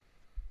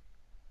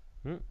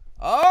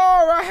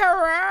Oh,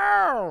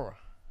 right.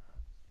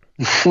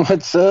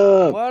 What's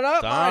up? What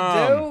up,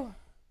 my dude?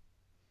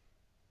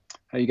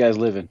 How you guys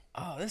living?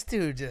 Oh, this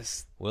dude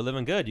just... We're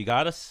living good. You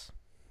got us?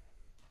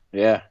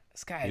 Yeah.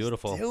 This guy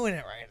Beautiful. is doing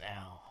it right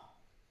now.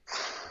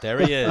 There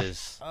he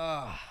is.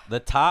 The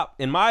top,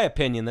 in my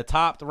opinion, the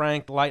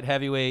top-ranked light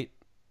heavyweight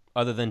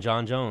other than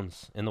John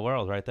Jones in the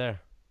world right there.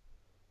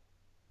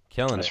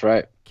 Killing it. That's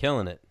right.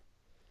 Killing it.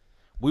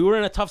 We were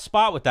in a tough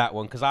spot with that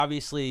one because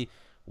obviously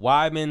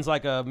Weidman's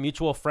like a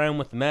mutual friend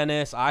with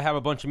Menace. I have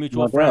a bunch of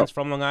mutual friends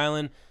from Long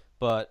Island.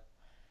 But,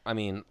 I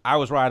mean, I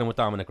was riding with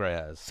Dominic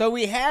Reyes. So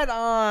we had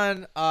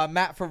on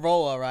Matt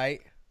Favola,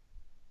 right?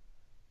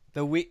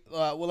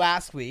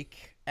 Last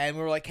week. And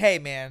we were like, hey,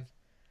 man,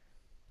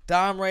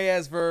 Dom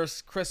Reyes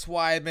versus Chris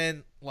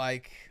Weidman.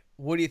 Like,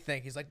 what do you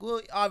think? He's like,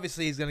 well,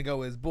 obviously he's going to go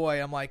with his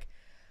boy. I'm like,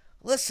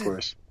 listen,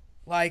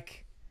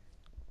 like,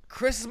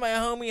 Chris is my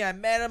homie. I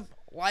met him,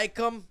 like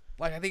him.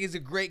 Like, I think he's a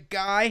great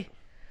guy.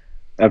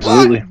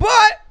 Absolutely.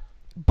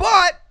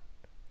 But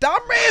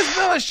Dom Reyes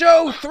been on the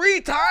show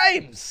 3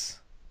 times.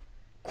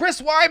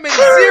 Chris Weidman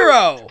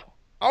 0.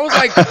 I was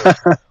like,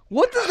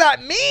 what does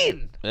that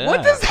mean? Yeah.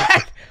 What does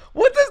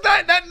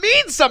that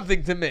mean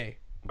something to me?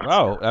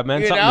 Bro, that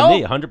meant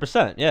something to me,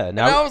 100%. Yeah.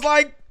 Now and I was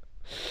like,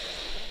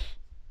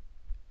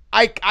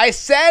 I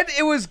said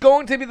it was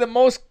going to be the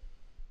most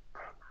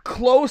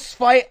close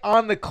fight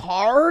on the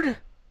card.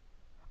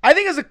 I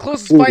think it's the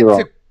closest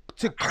fight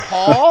to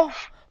call.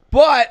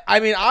 But, I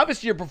mean,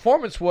 obviously your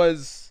performance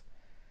was...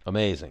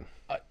 amazing.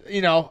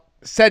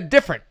 Said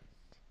different.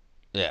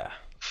 Yeah.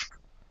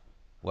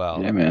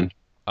 Well, yeah, man.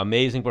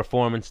 Amazing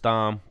performance,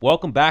 Dom.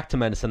 Welcome back to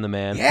Medicine the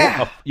Man.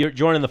 Yeah. You're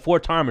joining the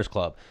 4-timers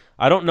club.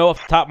 I don't know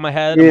off the top of my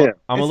head. Yeah.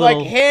 I'm it's a little...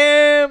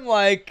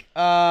 like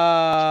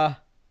him,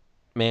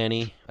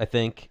 Manny, I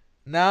think.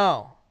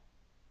 No.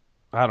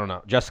 I don't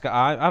know. Jessica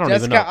I don't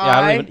Jessica even know. I? Yeah,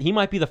 I don't even, he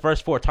might be the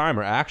first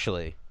 4-timer,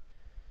 actually.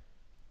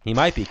 He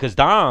might be, because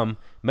Dom,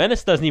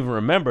 Menace doesn't even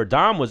remember.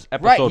 Dom was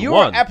episode 1. Right, you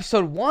were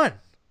episode 1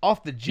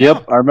 off the jump.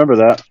 Yep, I remember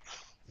that.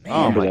 Man.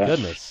 Oh, my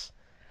goodness.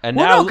 And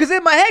well, now, no, because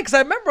in my head, because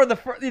I remember the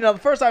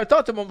first time I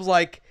talked to him, I was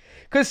like,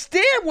 because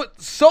Stan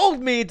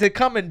sold me to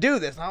come and do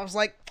this. And I was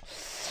like,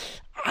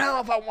 I don't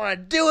know if I want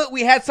to do it.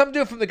 We had some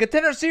dude from the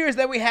Contender Series,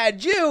 then we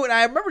had you, and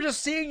I remember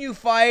just seeing you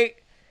fight,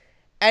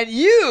 and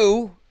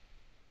you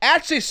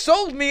actually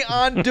sold me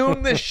on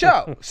doing this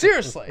show.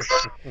 Seriously.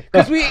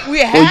 Because we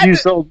had... Well, you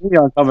sold me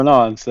on coming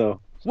on, so...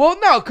 Well,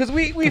 no, because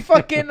we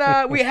fucking,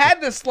 we had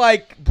this,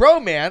 like,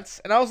 bromance,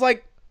 and I was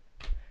like,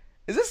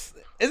 is this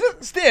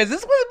going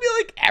to be,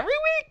 like, every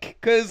week?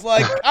 Because,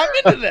 like, I'm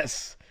into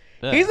this.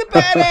 Yeah. He's a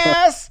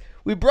badass.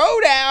 We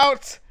broed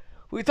out.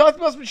 We talked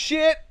about some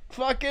shit.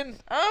 Fucking,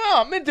 I don't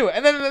know, I'm into it.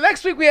 And then the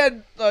next week we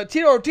had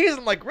Tito Ortiz.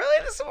 I'm like,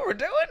 really? This is what we're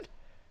doing?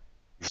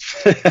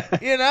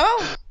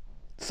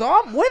 So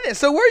I'm with it.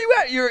 So where are you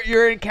at?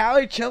 You're in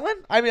Cali chilling?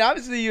 I mean,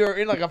 obviously you're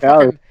in, like,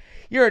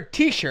 you're a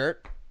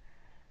t-shirt.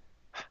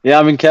 Yeah,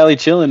 I'm in Cali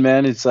chilling,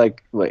 man. It's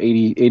like, what,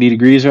 80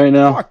 degrees right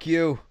now? Fuck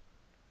you.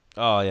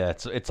 Oh, yeah,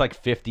 it's like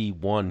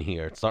 51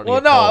 here. It's starting Well,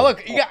 to get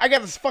cold. look, I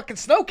got this fucking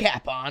snow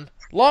cap on.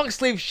 Long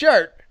sleeve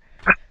shirt.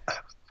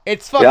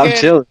 It's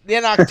fucking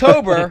in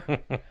October.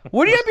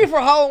 What do you have for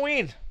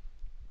Halloween?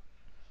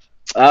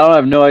 I don't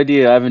have no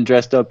idea. I haven't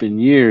dressed up in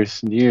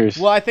years and years.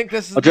 Well, I think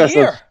this is the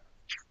year.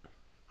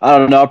 I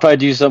don't know. I'll probably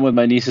do something with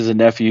my nieces and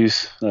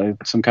nephews.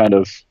 Some kind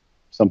of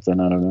something.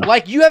 I don't know.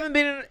 Like, you haven't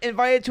been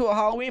invited to a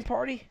Halloween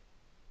party?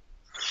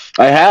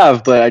 I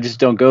have, but I just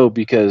don't go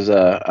because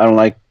I don't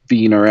like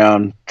being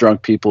around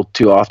drunk people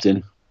too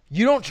often.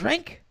 You don't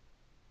drink?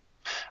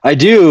 I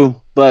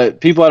do,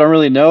 but people I don't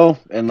really know,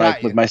 and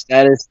like with my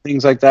status,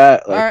 things like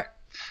that. Like, all right.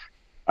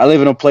 I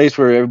live in a place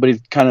where everybody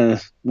kind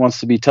of wants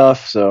to be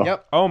tough. So.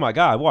 Yep. Oh my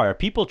God! Why are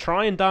people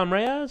trying Dom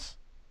Reyes?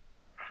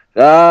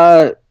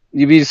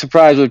 You'd be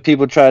surprised what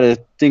people try to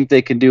think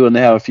they can do when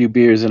they have a few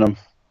beers in them.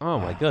 Oh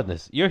my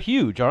goodness! You're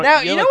huge, aren't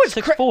now, you? You know what's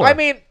 6'4". I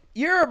mean,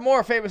 you're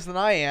more famous than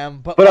I am,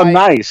 but like, I'm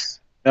nice.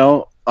 You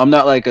know, I'm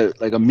not like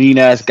a mean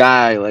ass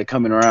guy like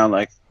coming around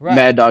like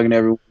mad dogging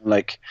everyone.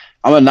 Like,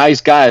 I'm a nice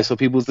guy, so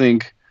people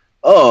think,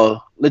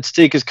 oh, let's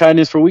take his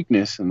kindness for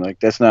weakness, and like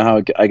that's not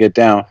how I get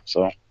down.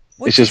 So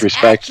it's just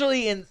respect.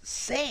 Actually,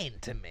 insane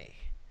to me,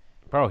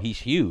 bro. He's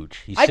huge.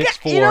 He's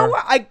 6'4". You know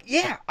what?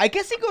 I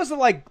guess he goes to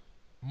like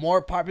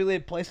more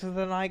populated places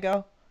than I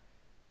go.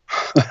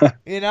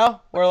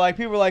 Where like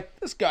people are like,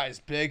 this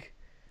guy's big.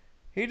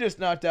 He just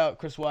knocked out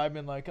Chris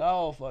Weidman. Like,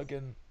 oh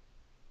fucking.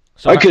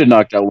 So I could have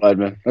knocked out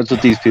Weidman. That's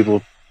what these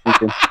people.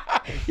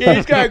 Yeah,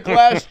 he's got a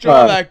glass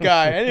jaw. That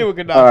guy. Anyone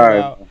can knock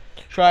him out.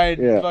 Try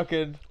and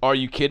fucking. Are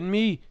you kidding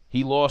me?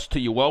 He lost to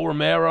Yoel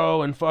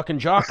Romero and fucking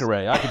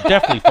Jacare. I could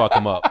definitely fuck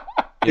him up.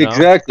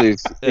 Exactly.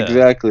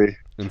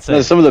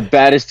 Insane. Some of the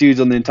baddest dudes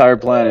on the entire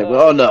planet.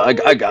 But, oh no, I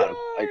got him.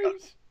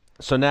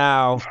 So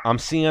now I'm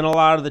seeing a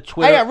lot of the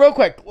Twitter. Yeah, real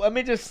quick. Let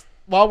me just,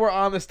 while we're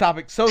on this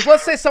topic. So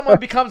let's say someone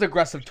becomes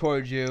aggressive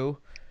towards you.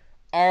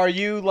 Are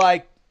you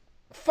like,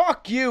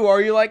 fuck you? Or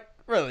are you like,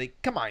 really?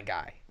 Come on,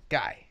 guy.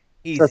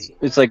 Easy.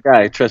 It's like,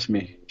 guy, trust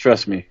me.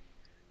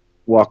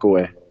 Walk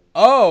away.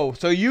 Oh,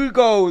 so you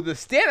go the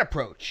Stan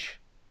approach.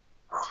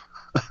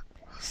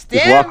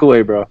 Just walk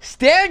away, bro.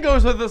 Stan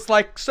goes with us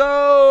like,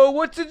 so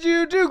what did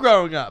you do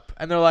growing up?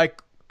 And they're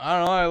like, I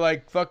don't know, I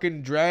like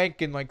fucking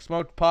drank and like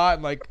smoked pot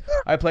and like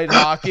I played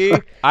hockey.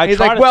 He's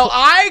like, well,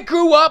 I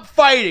grew up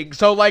fighting,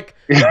 so like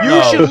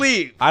you should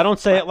leave. I don't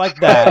say it like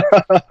that.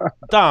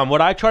 Dom,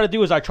 what I try to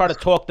do is I try to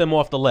talk them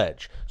off the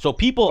ledge. So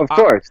people, of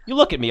course, you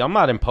look at me. I'm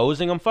not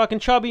imposing. I'm fucking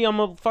chubby. I'm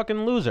a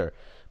fucking loser.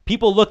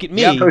 People look at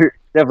me. Yeah,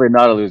 definitely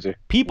not a loser.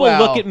 People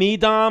look at me,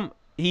 Dom.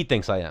 He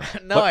thinks I am.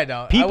 No, but I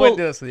don't. I wouldn't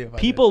do this with you.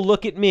 People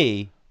look at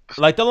me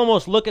like they'll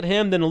almost look at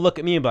him, then they'll look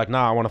at me and be like,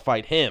 "Nah, I want to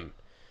fight him."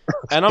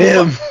 And I'm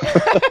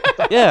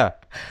like, yeah.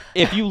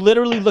 If you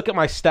literally look at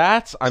my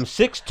stats, I'm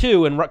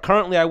 6'2", and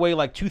currently I weigh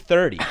like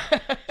 230.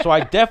 So I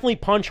definitely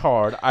punch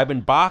hard. I've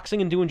been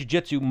boxing and doing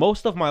jiu-jitsu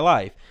most of my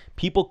life.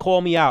 People call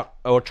me out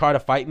or try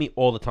to fight me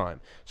all the time.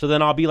 So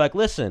then I'll be like,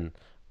 listen,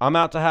 I'm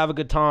out to have a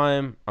good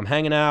time. I'm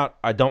hanging out.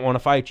 I don't want to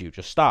fight you.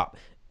 Just stop.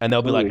 And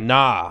they'll be like,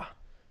 nah,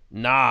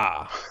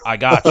 I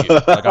got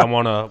you. Like,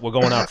 we're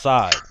going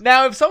outside.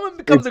 Now, if someone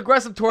becomes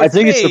aggressive towards me... I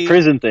think it's the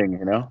prison thing,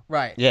 you know?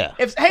 Right. Yeah.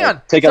 Hang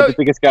on. Take out the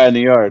biggest guy in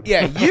the yard.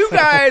 Yeah, you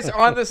guys are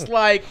on this,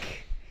 like...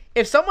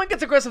 If someone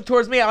gets aggressive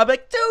towards me, I'll be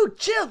like, dude,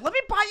 chill. Let me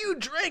buy you a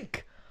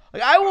drink.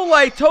 Like, I will,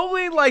 like,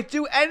 totally, like,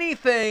 do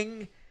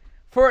anything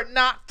for it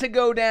not to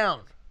go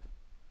down.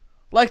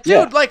 Like,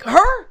 dude, like,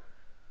 her...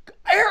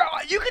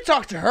 You can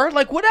talk to her.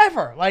 Like,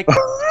 whatever. Like...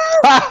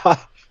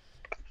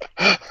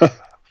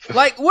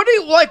 Like, what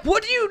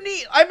do you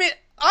need? I mean,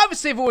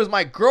 obviously, if it was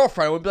my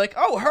girlfriend, I would be like,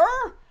 oh,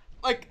 her?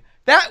 Like,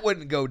 that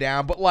wouldn't go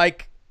down. But,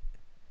 like,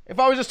 if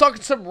I was just talking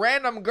to some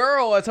random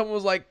girl and someone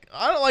was like,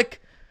 I don't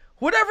like,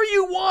 whatever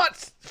you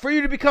want for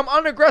you to become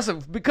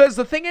unaggressive. Because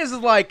the thing is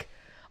like,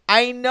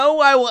 I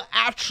know I will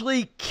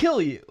actually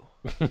kill you.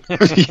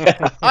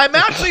 Yeah. I'm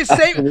actually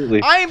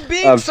saying, I am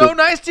being so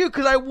nice to you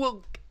because I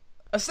will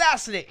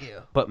assassinate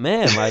you. But,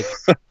 man, like...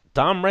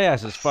 Dom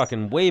Reyes is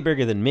fucking way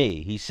bigger than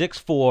me. He's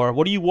 6'4".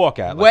 What do you walk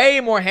at? Like way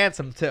more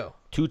handsome, too.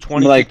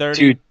 220, like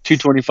 230?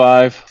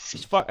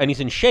 225. And he's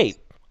in shape.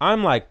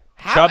 I'm like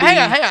chubby. Hang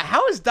on.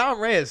 How is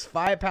Dom Reyes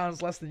 5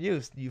 pounds less than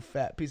you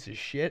fat piece of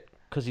shit?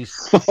 Because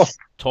he's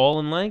tall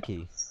and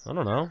lanky. I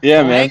don't know.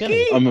 Yeah, man.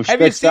 Lanky? I'm Have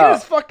you seen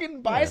his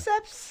fucking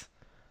biceps?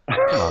 Yeah.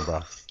 Come on, bro.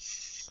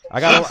 I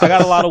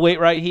got a lot of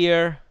weight right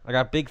here. I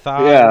got big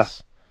thighs. Yeah.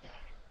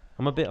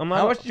 How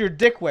much does your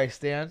dick weigh,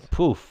 Stan?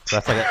 Poof.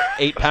 That's like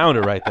an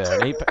 8-pounder right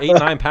there. An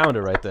 9-pounder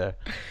right there.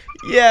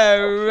 Yeah,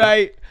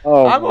 right.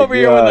 Oh, I'm over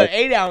here with an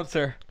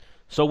 8-ouncer.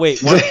 So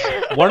wait,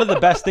 one of the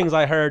best things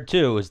I heard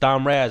too is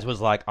Dom Reyes was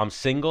like, I'm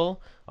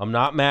single, I'm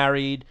not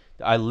married,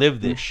 I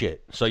live this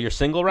shit. So you're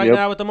single right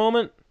now at the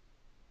moment?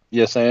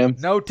 Yes, I am.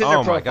 No Tinder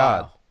profile. My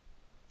God.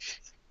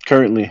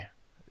 Currently.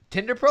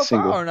 Tinder profile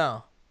single. Or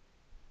no?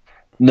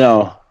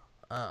 No.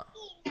 Oh.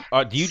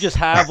 Do you just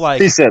have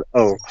like... He said,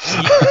 oh.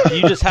 do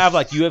you just have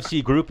like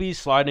UFC groupies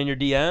sliding in your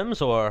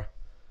DMs or...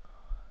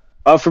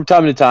 From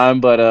time to time,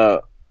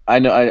 but I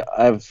know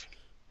I've...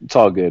 It's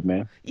all good,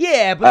 man.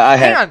 Yeah, but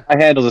hang on. I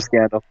handle the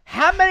scandal.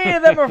 How many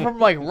of them are from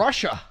like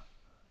Russia?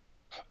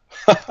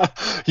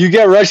 You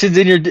get Russians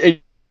in your...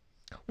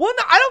 Well,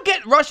 no, I don't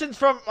get Russians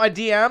from my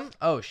DM.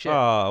 Oh, shit.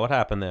 Oh, what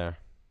happened there?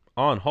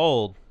 On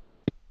hold.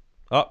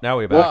 Oh, now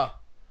we're back.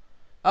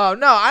 Oh,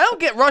 no, I don't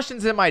get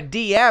Russians in my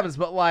DMs,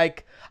 but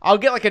like... I'll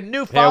get like a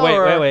new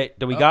follower. Yeah, wait.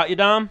 Do we got you,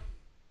 Dom?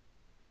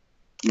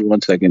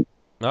 1 second.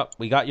 Oh,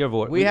 we got your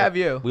voice. We have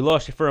you. We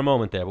lost you for a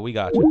moment there, but we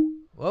got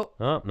you. Whoa.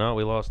 Oh, no,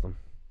 we lost him.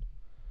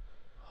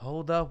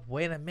 Hold up.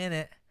 Wait a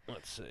minute.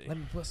 Let's see. Let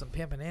me put some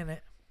pimping in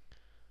it.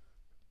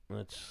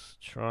 Let's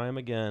try him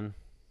again.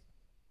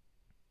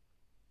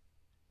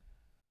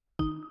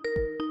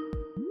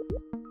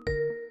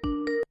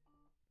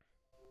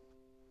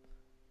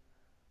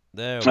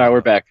 There we All right, go.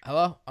 we're back.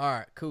 Hello? All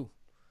right, cool.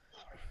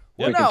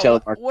 We Well, can no,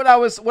 telemark.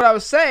 what I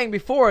was saying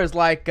before is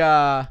like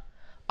I'll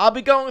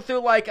be going through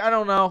like I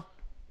don't know,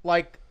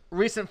 like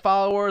recent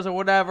followers or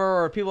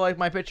whatever, or people like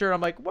my picture. And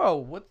I'm like, whoa,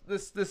 what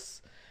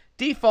this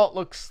default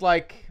looks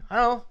like? I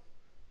don't know,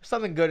 there's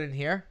something good in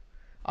here.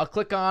 I'll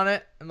click on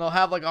it and they'll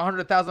have like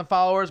 100,000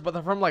 followers, but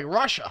they're from like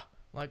Russia.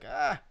 I'm like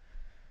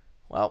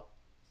well,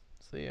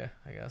 see ya.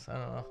 I guess I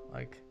don't know.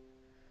 Like,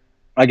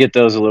 I get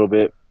those a little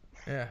bit.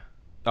 yeah.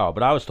 Oh,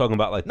 but I was talking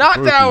about like Not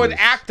the that I would groupies.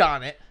 act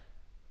on it.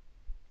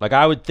 Like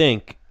I would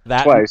think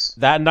that Twice.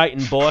 that night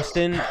in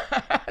Boston,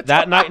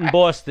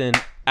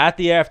 at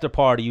the after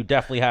party, you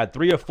definitely had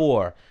 3 or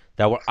 4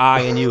 that were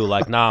eyeing you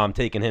like, nah, I'm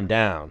taking him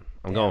down.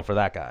 I'm going for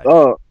that guy.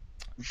 Oh,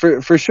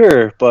 for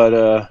sure.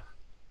 But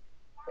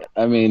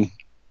I mean,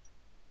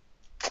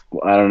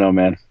 I don't know,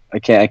 man. I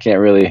can't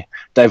really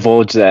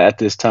divulge that at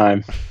this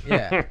time.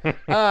 Yeah.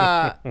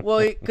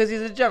 Well, because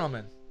he's a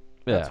gentleman.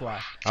 That's Yeah. why.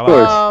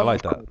 I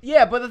like that.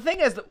 Yeah, but the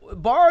thing is,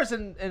 bars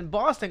in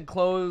Boston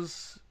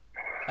close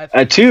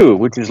At 2,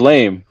 which is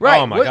lame. Right.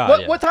 Oh my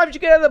God, yeah. What time did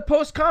you get out of the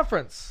post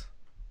conference?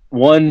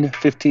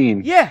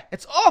 1:15. Yeah,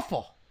 it's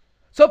awful.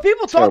 So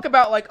people talk Terrible.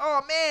 about like,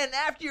 oh man,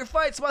 after your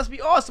fights must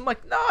be awesome.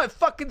 Like, no, it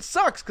fucking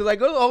sucks because I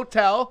go to the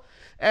hotel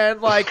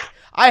And like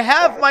I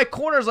have my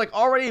corners like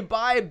already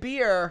buy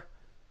beer,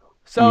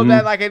 so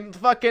that I can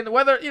fucking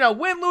whether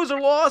win, lose,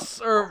 or loss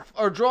or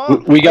draw.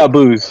 We got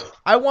booze.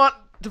 I want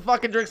to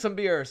fucking drink some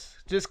beers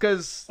just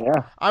because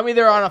Yeah. I'm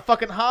either on a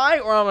fucking high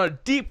or I'm on a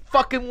deep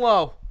fucking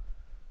low.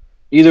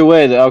 Either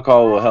way, the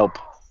alcohol will help.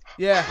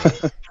 Yeah,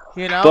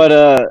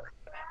 But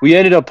we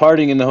ended up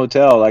partying in the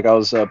hotel. Like I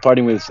was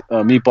partying with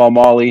Meatball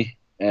Molly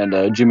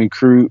and Jimmy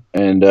Crute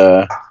and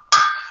a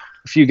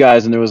few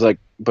guys, and there was like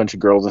a bunch of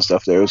girls and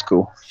stuff there. It was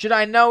cool. Should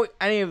I know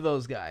any of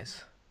those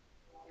guys?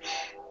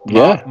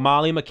 Yeah.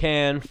 Molly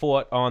McCann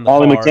fought on the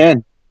Molly card.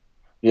 McCann.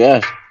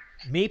 Yeah.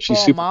 Meatball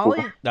super Molly?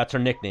 cool. That's her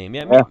nickname.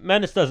 Yeah, Yeah.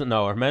 Menace doesn't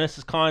know her. Menace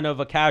is kind of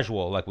a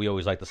casual, like we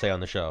always like to say on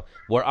the show.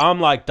 Where I'm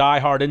like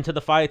diehard into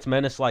the fights,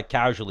 Menace like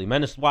casually.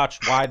 Menace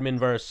watched Weidman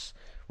versus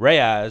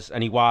Reyes,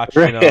 and he watched,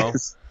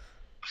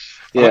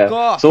 Yeah.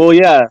 off. So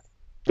yeah,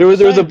 there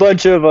was a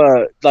bunch of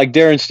like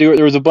Darren Stewart.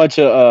 There was a bunch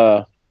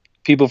of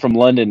people from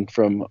London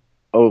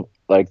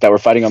that were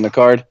fighting on the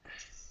card,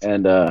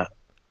 and I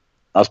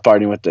was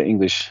partying with the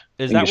English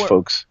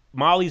folks.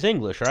 Molly's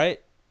English,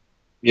 right?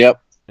 Yep.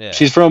 Yeah.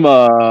 She's from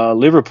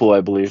Liverpool, I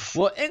believe.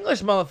 Well,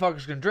 English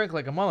motherfuckers can drink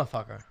like a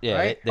motherfucker, Yeah.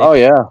 right?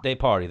 Yeah. They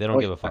party. They don't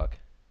give a fuck.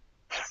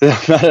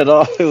 Not at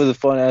all. It was a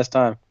fun ass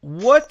time.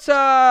 What,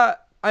 I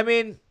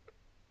mean,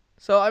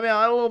 I'm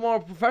a little more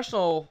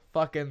professional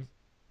fucking.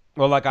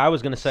 Well, like I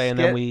was gonna say, and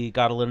then Skit. we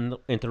got a little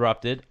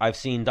interrupted. I've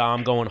seen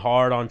Dom going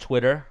hard on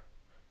Twitter.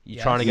 You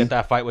Yes. trying to get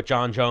that fight with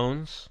John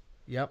Jones?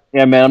 Yep.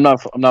 Yeah, man. I'm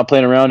not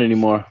playing around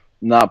anymore.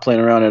 I'm not playing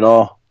around at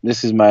all.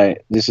 This is my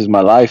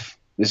life.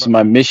 This is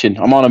my mission.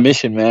 I'm on a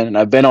mission, man, and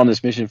I've been on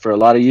this mission for a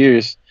lot of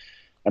years,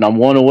 and I'm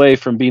one away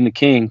from being the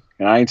king,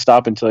 and I ain't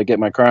stopping until I get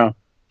my crown.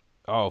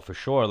 Oh, for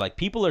sure. Like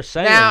people are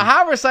saying. Now,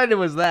 how excited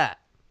was that?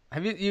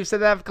 Have you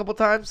said that a couple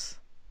times?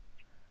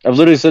 I've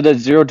literally said that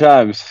 0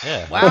 times.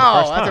 Yeah. Wow,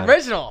 First that's time.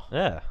 original.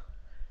 Yeah.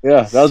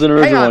 Yeah, that was an Hang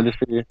original on. one just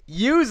for you.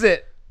 Use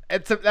it.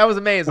 That was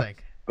amazing.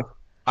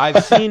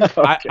 I've seen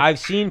Okay. I've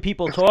seen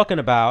people talking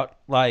about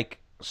like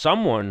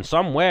someone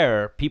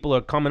somewhere. People are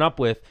coming up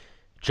with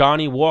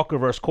Johnny Walker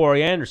versus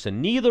Corey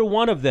Anderson. Neither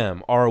one of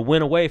them are a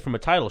win away from a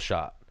title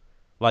shot.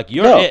 Like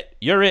you're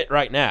it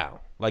right now.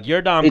 Like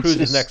you're Dom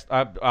Cruz's next.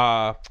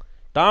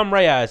 Dom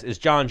Reyes is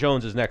John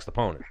Jones's next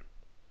opponent.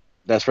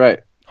 That's right.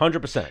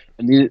 100%.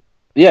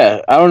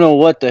 Yeah, I don't know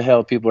what the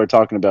hell people are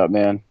talking about,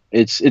 man.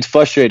 It's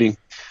frustrating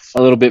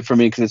a little bit for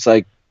me because it's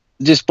like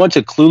just a bunch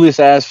of clueless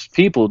ass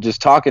people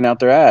just talking out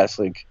their ass.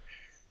 Like,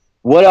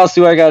 what else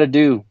do I got to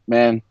do,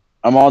 man?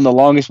 I'm on the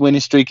longest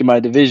winning streak in my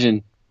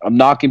division. I'm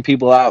knocking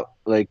people out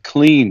like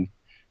clean.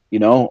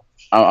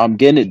 I'm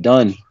getting it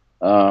done.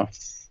 But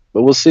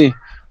we'll see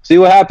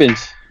what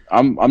happens.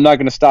 I'm not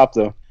gonna stop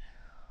though.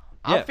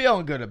 Yeah. I'm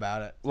feeling good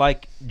about it.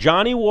 Like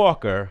Johnny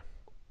Walker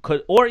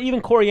could, or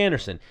even Corey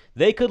Anderson,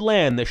 they could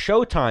land the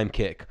Showtime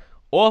kick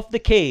off the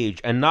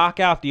cage and knock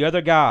out the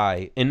other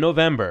guy in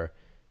November.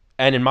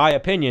 And in my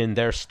opinion,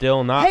 they're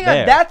still not Hang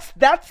there. on,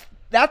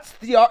 that's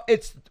the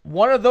it's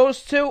one of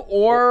those two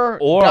or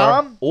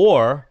Dom.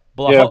 Or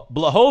Yeah.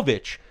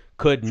 Blachowicz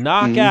could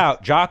knock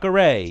out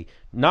Jacare,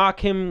 knock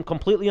him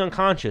completely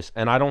unconscious,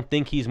 and I don't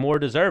think he's more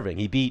deserving.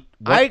 He beat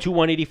two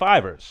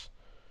 185ers.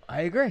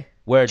 I agree.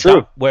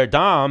 Where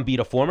Dom beat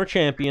a former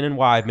champion in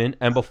Weidman,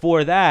 and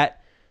before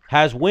that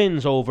has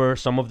wins over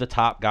some of the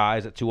top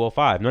guys at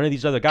 205. None of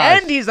these other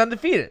guys. And he's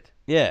undefeated.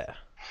 Yeah.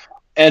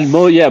 And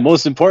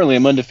most importantly,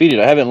 I'm undefeated.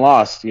 I haven't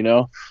lost.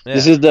 Yeah.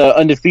 This is the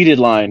undefeated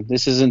line.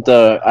 This isn't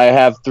the I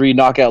have 3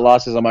 knockout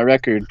losses on my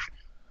record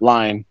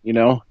line.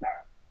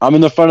 I'm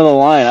in the front of the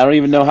line. I don't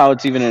even know how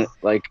it's even a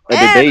And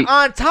debate.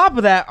 on top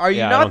of that, are you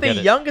Yeah, I not don't the get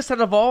it. youngest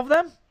out of all of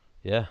them?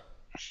 Yeah.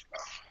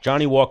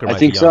 Johnny Walker I might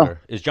think be so.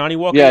 younger. Is Johnny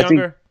Walker Yeah, I think-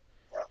 younger?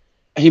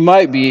 He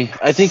might be.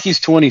 I think he's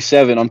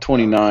 27. I'm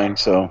 29.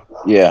 So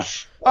yeah,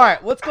 All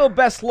right, let's go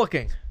best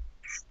looking.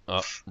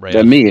 Right.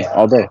 than me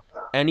all day.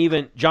 And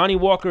even Johnny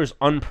Walker's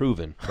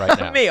unproven right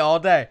now. Me all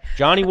day.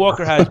 Johnny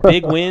Walker has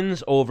big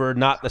wins over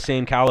not the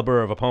same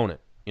caliber of opponent.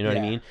 You know what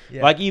I Yeah, mean?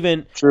 yeah. Like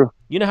even True.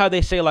 you know how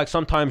they say like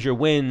sometimes your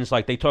wins,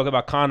 like they talk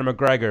about Conor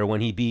McGregor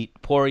when he beat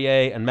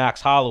Poirier and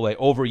Max Holloway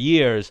over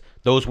years,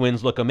 those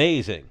wins look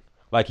amazing.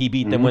 Like he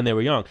beat them when they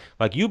were young.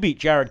 Like you beat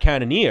Jared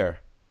Cannonier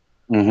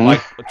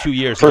like 2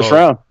 years ago. First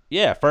round.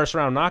 Yeah, first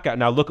round knockout.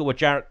 Now look at what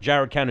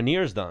Jared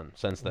Cannonier's done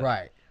since then.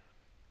 Right.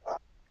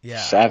 Yeah.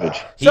 Savage.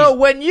 So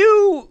when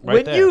you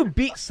right you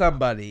beat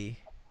somebody,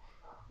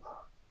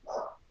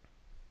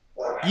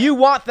 you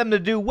want them to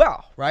do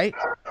well, right?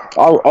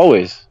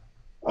 Always.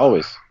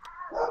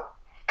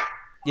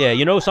 Yeah,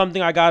 you know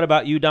something I got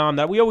about you, Dom,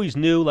 that we always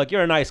knew, like,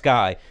 you're a nice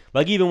guy.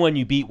 Like, even when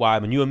you beat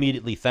Weidman, you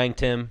immediately thanked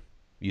him.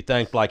 You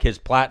thanked, like, his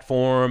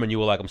platform, and you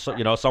were like,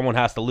 someone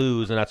has to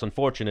lose, and that's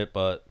unfortunate,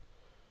 but,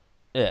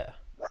 yeah.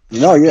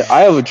 Yeah. I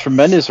have a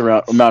tremendous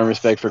amount of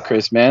respect for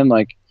Chris, man.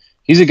 Like,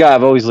 he's a guy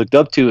I've always looked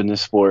up to in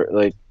this sport.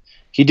 Like,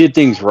 he did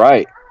things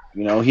right.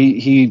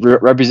 He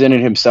represented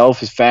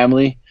himself, his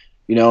family,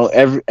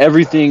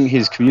 everything,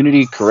 his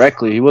community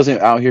correctly. He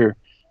wasn't out here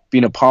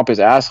being a pompous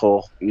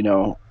asshole,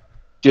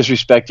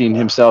 disrespecting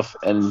himself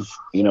and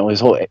his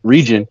whole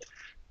region,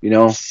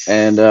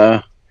 and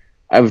I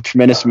have a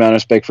tremendous amount of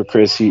respect for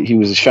Chris. He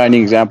was a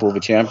shining example of a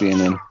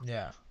champion, and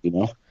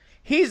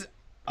he's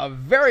a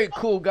very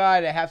cool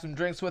guy to have some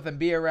drinks with and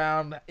be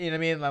around. You know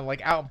what I mean?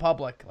 Like out in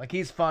public, like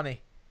he's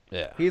funny.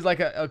 Yeah, he's like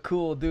a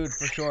cool dude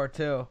for sure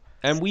too.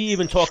 And we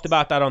even talked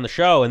about that on the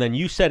show, and then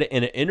you said it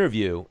in an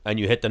interview, and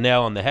you hit the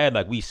nail on the head.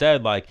 Like we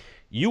said, like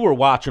you were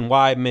watching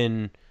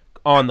Weidman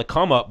on the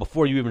come up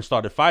before you even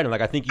started fighting.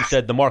 Like I think you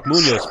said the Mark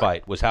Munoz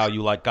fight was how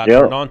you got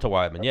turned on to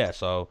Weidman. Yeah,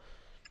 so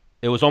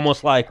it was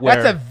almost like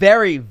that's a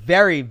very,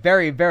 very,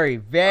 very, very,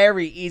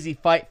 very easy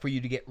fight for you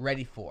to get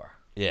ready for.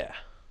 Yeah,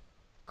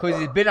 because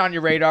he's been on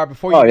your radar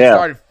before you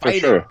started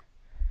fighting. For sure. You know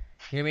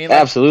what I mean? Like,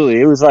 absolutely,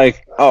 it was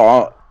like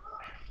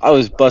I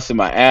was busting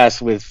my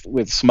ass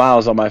with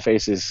smiles on my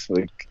faces.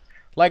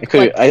 I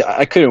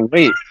couldn't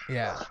wait.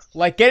 Yeah.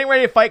 Like getting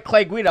ready to fight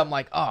Clay Guida, I'm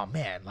like, oh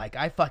man, like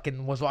I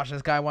fucking was watching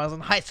this guy when I was in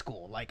high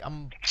school. Like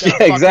I'm gonna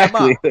fuck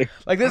exactly. him up.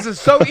 Like this is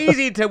so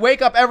easy to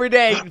wake up every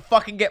day and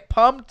fucking get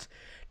pumped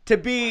to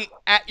be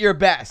at your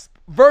best.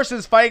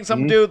 Versus fighting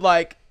some dude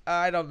like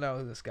I don't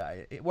know this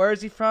guy. Where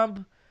is he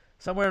from?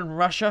 Somewhere in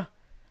Russia?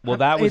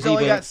 Well, he's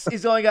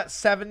only got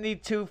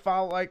 72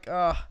 foul.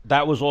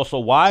 That was also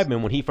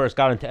Weidman when he first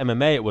got into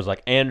MMA. It was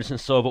like Anderson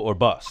Silva or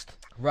bust.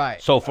 Right.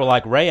 So for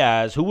like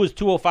Reyes, who was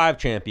 205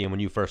 champion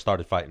when you first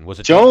started fighting? Was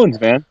it Jones,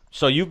 man?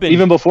 So you've been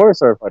even before I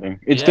started fighting.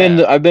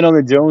 I've been on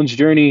the Jones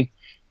journey,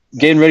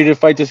 getting ready to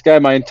fight this guy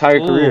my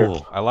entire career.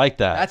 I like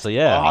that. That's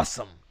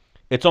awesome.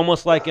 It's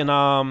almost like in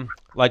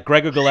like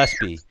Gregor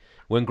Gillespie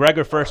when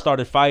Gregor first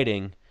started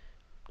fighting.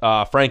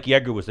 Frankie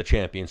Edgar was the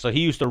champion, so he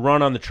used to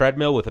run on the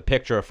treadmill with a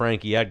picture of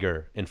Frankie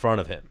Edgar in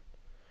front of him.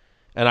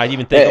 And I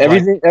even think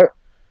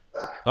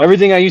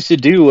everything I used to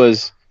do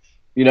was,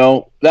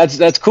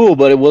 that's cool,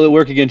 but will it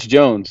work against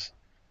Jones?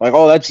 Like,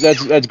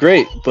 that's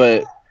great,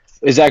 but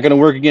is that going to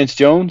work against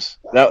Jones?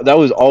 That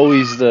was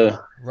always the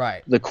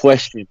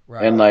question,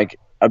 right. And like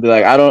I'd be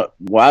like,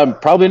 I'm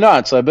probably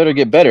not, so I better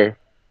get better.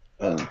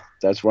 And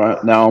that's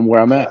I'm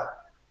where I'm at.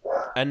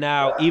 And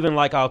now, even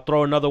like I'll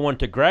throw another one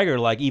to Gregor,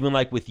 like even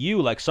like with you,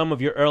 like some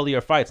of your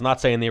earlier fights, not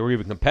saying they were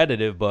even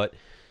competitive, but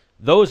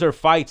those are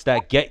fights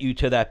that get you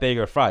to that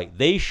bigger fight.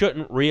 They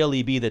shouldn't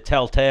really be the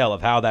telltale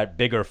of how that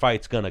bigger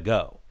fight's going to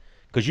go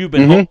because you've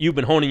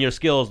been honing your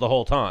skills the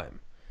whole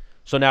time.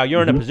 So now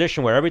you're in a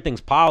position where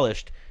everything's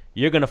polished.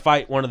 You're going to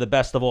fight one of the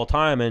best of all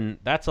time, and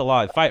that's a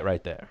live fight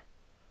right there.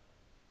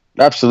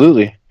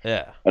 Absolutely.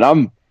 Yeah. And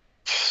I'm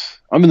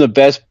in the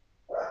best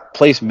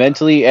place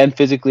mentally and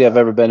physically I've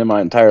ever been in my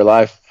entire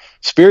life,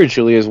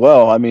 spiritually as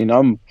well. I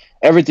mean,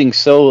 everything's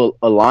so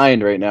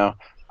aligned right now.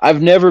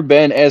 I've never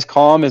been as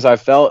calm as I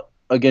felt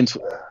against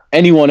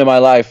anyone in my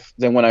life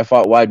than when I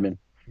fought Weidman.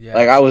 Yeah.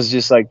 Like I was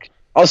just like,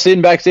 I was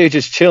sitting backstage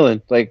just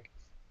chilling, like,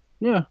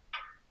 yeah,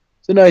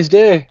 it's a nice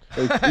day.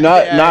 Like,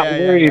 not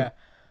worried.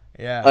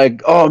 Yeah.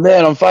 Like, oh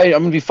man, I'm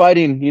gonna be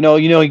fighting.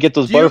 You get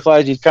those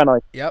butterflies. You kind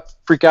of like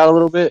freak out a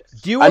little bit.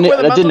 Do you work with a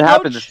mental that didn't coach?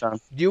 happen this time.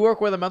 Do you work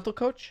with a mental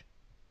coach?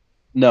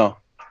 No.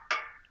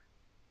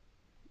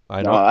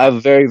 I have a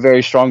very,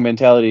 very strong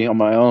mentality on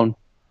my own.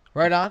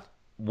 Right on.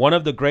 One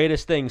of the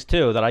greatest things,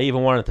 too, that I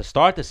even wanted to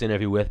start this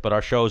interview with, but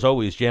our show's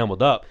always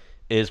jambled up,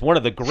 is one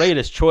of the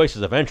greatest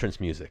choices of entrance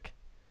music.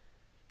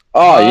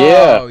 Oh,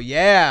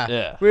 yeah.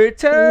 Yeah.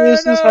 Return.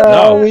 This is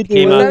how we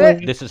do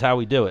it. This is how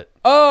we do it.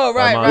 Oh,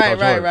 right.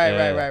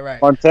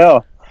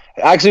 Montel.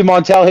 Actually,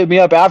 Montel hit me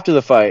up after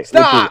the fight.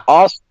 Stop. Which was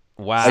awesome.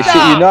 Wow. I shit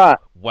you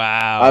not.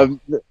 Wow.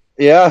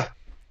 Yeah.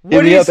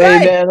 What did he say?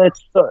 Hey, man,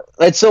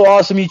 that's so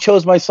awesome. You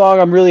chose my song.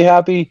 I'm really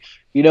happy.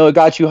 It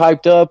got you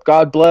hyped up.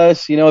 God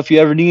bless. If you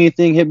ever need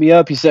anything, hit me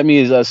up. He sent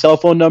me his cell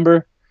phone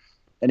number.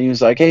 And he was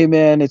like, hey,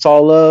 man, it's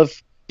all love.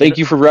 Thank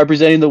you for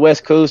representing the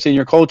West Coast and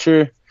your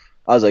culture.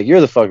 I was like, you're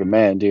the fucking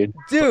man, dude.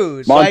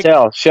 Dude.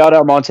 Montel. Shout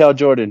out Montel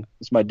Jordan.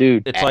 It's my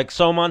dude. It's like,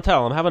 so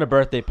Montel, I'm having a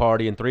birthday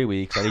party in 3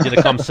 weeks. I need you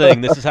to come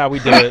sing. This is how we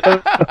do it.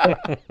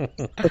 That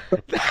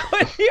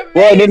would be amazing.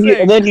 Well,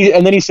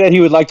 and then he said he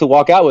would like to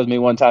walk out with me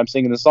one time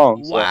singing the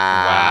song. So.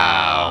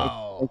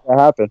 Wow. Make that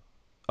happen.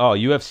 Oh,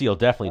 UFC will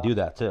definitely do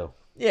that, too.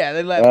 Yeah,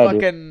 they let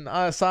fucking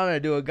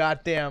Asana do a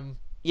goddamn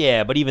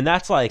but even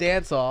that's like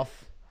dance off.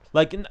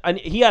 Like, and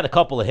he had a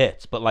couple of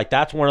hits, but like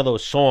that's one of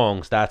those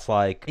songs that's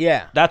like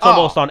that's Oh.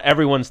 almost on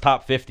everyone's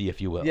top 50, if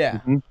you will. Yeah.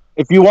 Mm-hmm.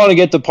 If you want to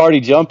get the party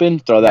jumping,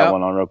 throw that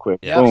one on real quick.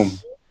 Yep. Boom.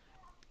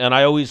 And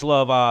I always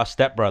love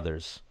Step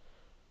Brothers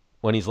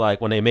when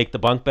they make the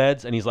bunk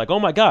beds, and he's like, oh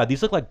my god,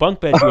 these look like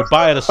bunk beds you would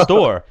buy at a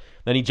store.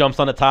 Then he jumps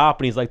on the top,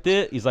 and he's like,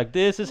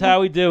 this is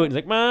how we do it. And he's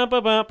like, bah,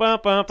 bah, bah, bah,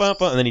 bah, bah,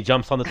 bah. And then he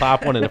jumps on the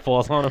top one, and it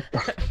falls on him.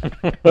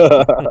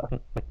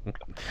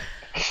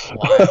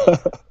 Wow.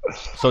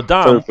 So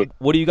Dom,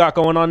 what do you got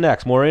going on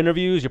next? More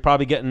interviews?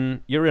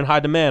 You're in high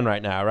demand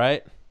right now,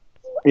 right?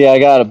 Yeah, I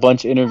got a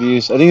bunch of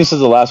interviews. I think this is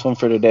the last one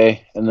for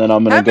today, and then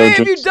I'm gonna go. How many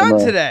have you done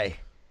today?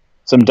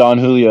 Some Don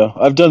Julio.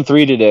 I've done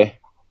 3 today.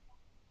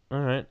 All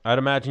right. I'd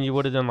imagine you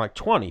would have done like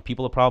 20.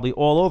 People are probably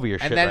all over your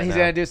shit And then right he's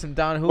now. going to do some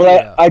Don Julio.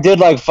 Well, I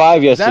did like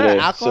 5 yesterday. Is that an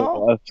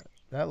alcohol?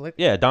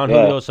 Yeah, Don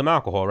Julio's some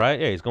alcohol, right?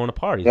 Yeah, he's going to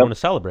party. He's going to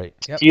celebrate.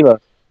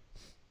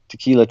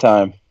 Tequila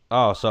time.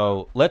 Oh,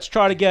 so let's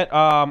try to get.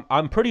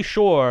 I'm pretty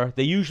sure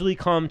they usually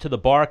come to the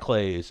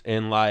Barclays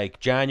in like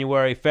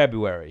January,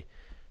 February.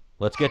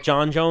 Let's get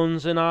John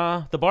Jones in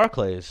the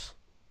Barclays.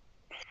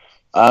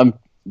 I'm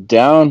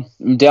down.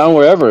 I'm down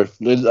wherever.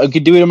 I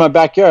could do it in my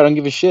backyard. I don't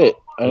give a shit.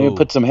 I need to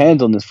put some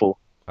hands on this fool.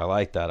 I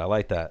like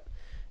that.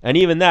 And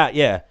even that,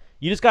 yeah.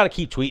 You just got to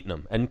keep tweeting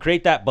them and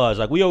create that buzz.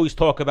 Like we always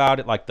talk about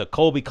it, like the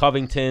Colby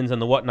Covingtons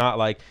and the whatnot.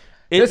 Like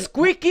the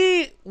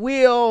squeaky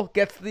wheel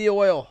gets the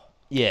oil.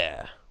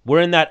 Yeah,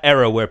 we're in that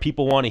era where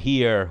people want to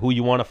hear who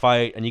you want to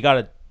fight, and you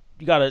gotta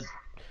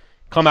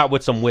come out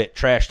with some wit,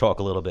 trash talk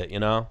a little bit, you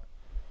know.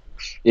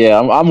 Yeah,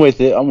 I'm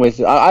with it.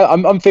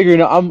 I'm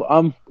figuring out.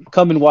 I'm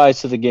coming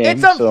wise to the game.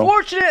 It's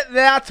unfortunate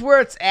that's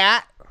where it's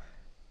at,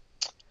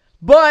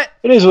 but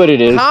it is what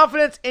it is.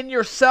 Confidence in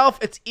yourself.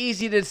 It's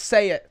easy to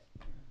say it.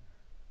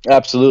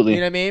 Absolutely.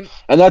 You know what I mean?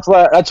 And that's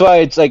why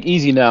it's like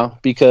easy now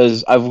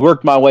because I've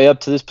worked my way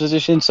up to this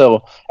position.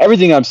 So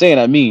everything I'm saying,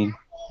 I mean.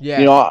 Yeah.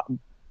 You know,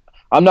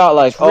 I'm not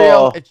like, it's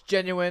real, it's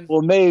genuine.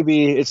 Well,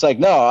 maybe it's like,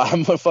 no,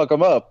 I'm gonna fuck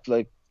them up.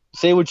 Like,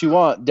 say what you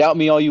want, doubt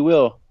me all you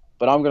will,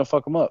 but I'm gonna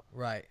fuck them up.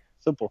 Right.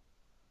 Simple.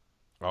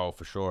 Oh,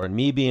 for sure. And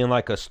me being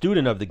like a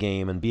student of the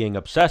game and being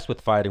obsessed with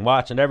fighting,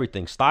 watching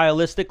everything,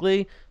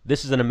 stylistically,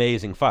 this is an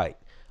amazing fight.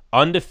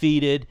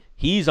 Undefeated,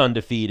 he's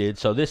undefeated.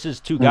 So this is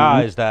two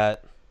guys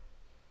that.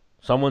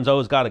 Someone's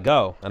always got to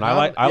go, and I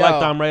like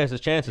Dom Reyes'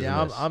 chances.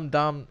 Yeah, in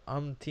this.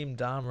 I'm Team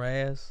Dom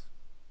Reyes.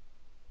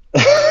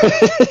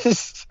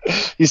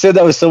 You said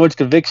that with so much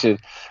conviction.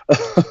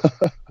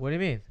 What do you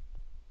mean?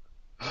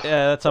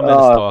 Yeah, that's how Menace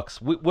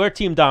talks. We're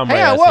Team Dom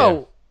Reyes.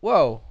 Yeah,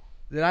 whoa.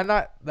 Did I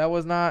not? That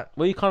was not.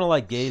 Well, you kind of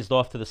like gazed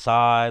off to the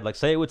side, like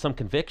say it with some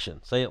conviction.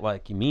 Say it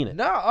like you mean it.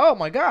 No, oh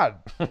my God.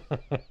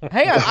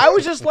 Hang on, I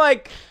was just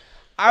like.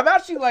 I'm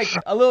actually like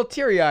a little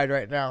teary-eyed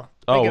right now.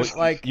 Oh,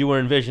 like you were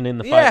envisioning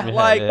the fight. Yeah,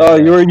 like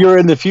you're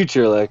in the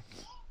future, like.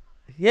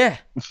 Yeah.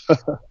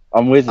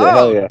 I'm with you. Oh,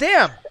 hell yeah.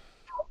 Damn.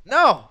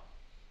 No.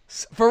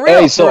 For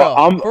real. Hey, so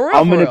I'm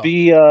gonna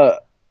be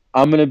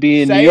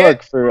in New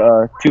York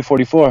for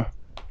 244.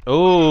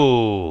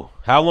 Oh,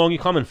 how long you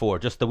coming for?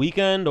 Just the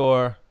weekend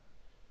or?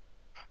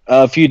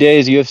 A few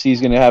days. UFC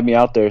is gonna have me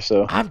out there,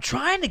 so. I'm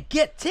trying to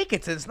get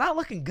tickets, and it's not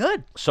looking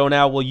good. So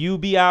now, will you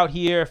be out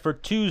here for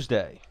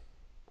Tuesday?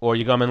 Or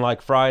you coming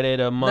like Friday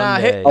to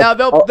Monday? They'll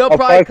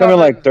probably come in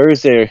like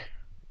Thursday.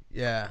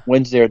 Yeah.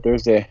 Wednesday or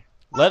Thursday.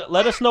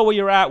 Let us know where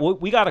you're at.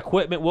 We got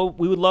equipment.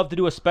 We would love to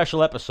do a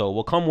special episode.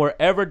 We'll come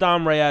wherever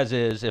Dom Reyes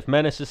is, if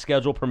Menace's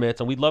schedule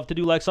permits, and we'd love to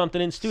do like something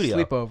in studio.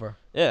 Sleepover.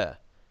 Yeah.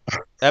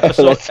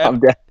 Episode.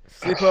 Sleepover.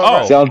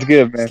 Oh, sounds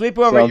good, man.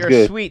 Sleepover at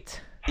your suite.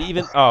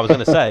 I was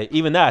gonna say,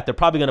 even that they're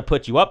probably gonna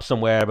put you up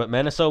somewhere, but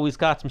Menace always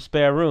got some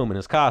spare room in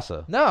his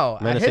casa. No,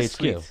 Menace at his HQ.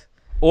 suite.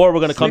 Or we're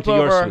gonna come to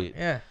your suite.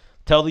 Yeah.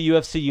 Tell the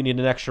UFC you need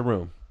an extra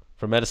room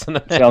for Medicine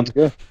the Man. Sounds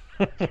good.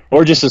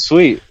 Or just a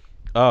suite.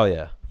 Oh,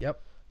 yeah.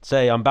 Yep.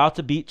 Say, I'm about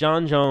to beat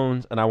John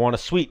Jones, and I want a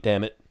suite,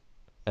 damn it.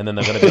 And then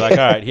they're going to be like,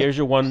 all right, here's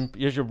your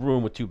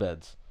room with 2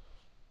 beds.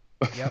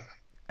 Yep.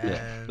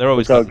 Yeah. They're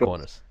always cutting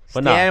corners.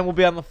 But Stan will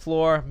be on the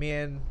floor. Me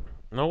and...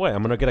 No way.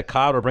 I'm going to get a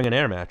cot or bring an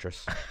air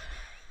mattress.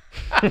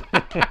 I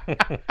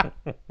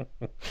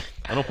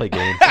don't play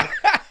games.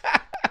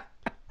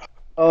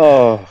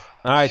 Oh...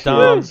 All right,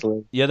 Dom,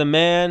 you're the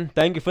man.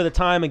 Thank you for the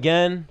time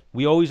again.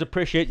 We always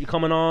appreciate you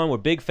coming on. We're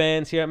big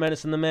fans here at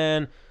Menace and the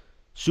Man.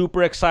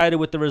 Super excited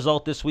with the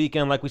result this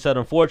weekend. Like we said,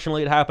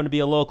 unfortunately, it happened to be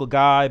a local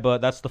guy,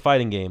 but that's the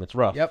fighting game. It's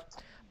rough. Yep.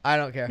 I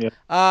don't care.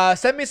 Yep.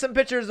 Send me some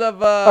pictures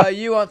of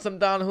you on some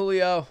Don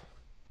Julio.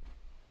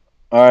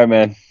 All right,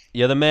 man.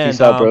 You're the man, Peace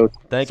Dom. out, bro.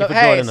 Thank you for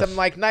joining us. Some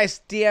like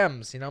nice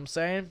DMs. You know what I'm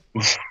saying?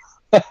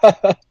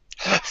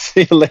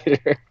 See you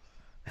later.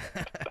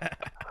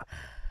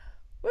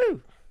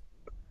 Woo.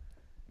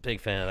 Big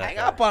fan of that. Hang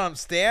up on him,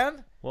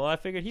 Stan. Well, I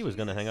figured he was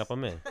going to hang up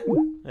on me.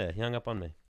 Yeah, he hung up on me.